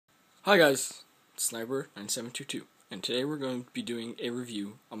Hi guys, it's Sniper9722, and today we're going to be doing a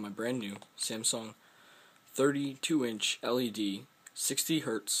review on my brand new Samsung 32-inch LED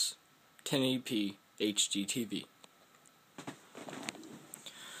 60Hz 1080p HDTV.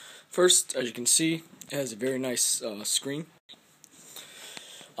 First, as you can see, it has a very nice screen.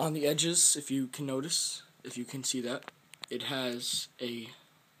 On the edges, if you can see that, it has a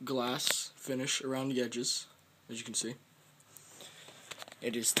glass finish around the edges, as you can see.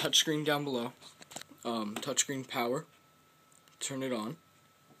 It is touchscreen down below, touchscreen power, turn it on,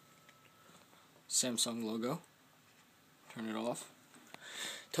 Samsung logo, turn it off,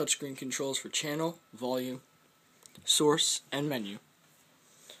 touchscreen controls for channel, volume, source, and menu.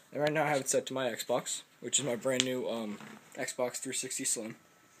 And right now I have it set to my Xbox, which is my brand new Xbox 360 Slim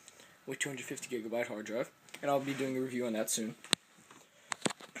with 250GB hard drive, and I'll be doing a review on that soon.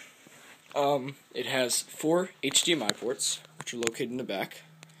 It has 4 HDMI ports, which are located in the back.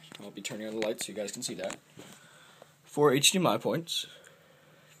 I'll be turning on the lights so you guys can see that. 4 HDMI ports.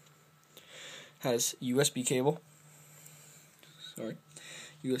 Has USB cable.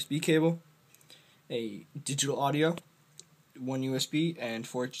 USB cable. A digital audio. 1 USB and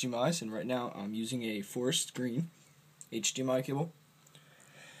 4 HDMIs. And right now I'm using a forest green HDMI cable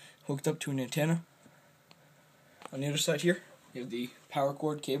hooked up to an antenna. On the other side here, you have the power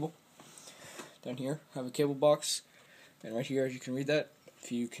cord cable. Down here, I have a cable box, and right here, as you can read that,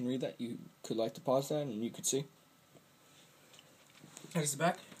 if you can read that, you could like to pause that, and you could see. Here's the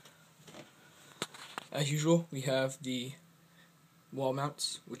back. As usual, we have the wall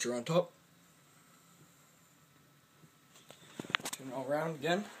mounts, which are on top. Turn it all around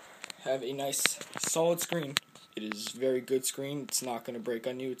again. Have a nice, solid screen. It is a very good screen. It's not going to break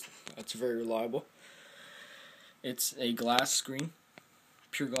on you. It's very reliable. It's a glass screen.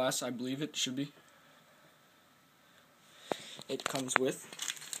 Pure glass, I believe it should be. It comes with,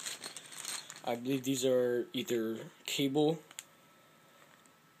 I believe these are either cable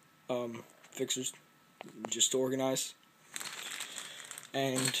fixers, just to organize,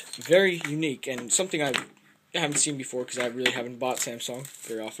 and very unique, and something I haven't seen before because I really haven't bought Samsung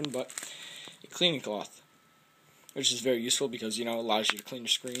very often, but a cleaning cloth, which is very useful because, you know, it allows you to clean your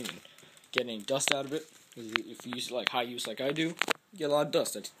screen and get any dust out of it. If you use it like high use like I do, you get a lot of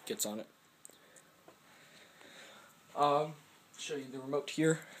dust that gets on it. Show you the remote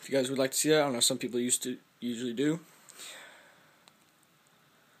here if you guys would like to see that. I don't know, some people usually do.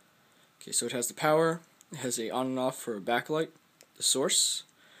 Okay, so it has the power, it has a on and off for a backlight, the source,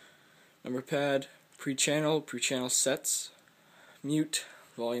 number pad, pre-channel sets, mute,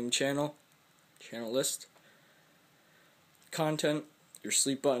 volume channel list, content, your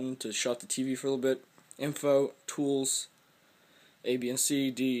sleep button to shut the TV for a little bit, info, tools, A, B, and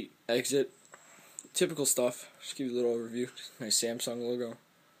C, D, exit, typical stuff. Just give you a little overview. Nice Samsung logo.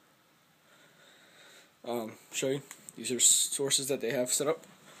 Show you. These are sources that they have set up.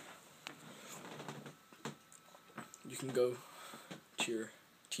 You can go to your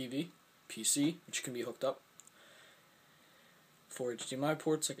TV, PC, which can be hooked up. 4 HDMI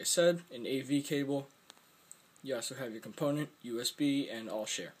ports, like I said, an AV cable. You also have your component, USB, and all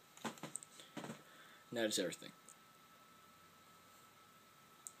share. And that is everything.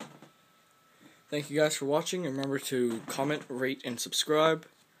 Thank you guys for watching. Remember to comment, rate, and subscribe.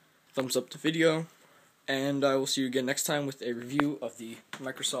 Thumbs up the video. And I will see you again next time with a review of the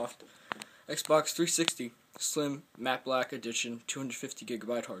Microsoft Xbox 360 Slim Matte Black Edition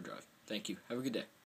 250GB hard drive. Thank you. Have a good day.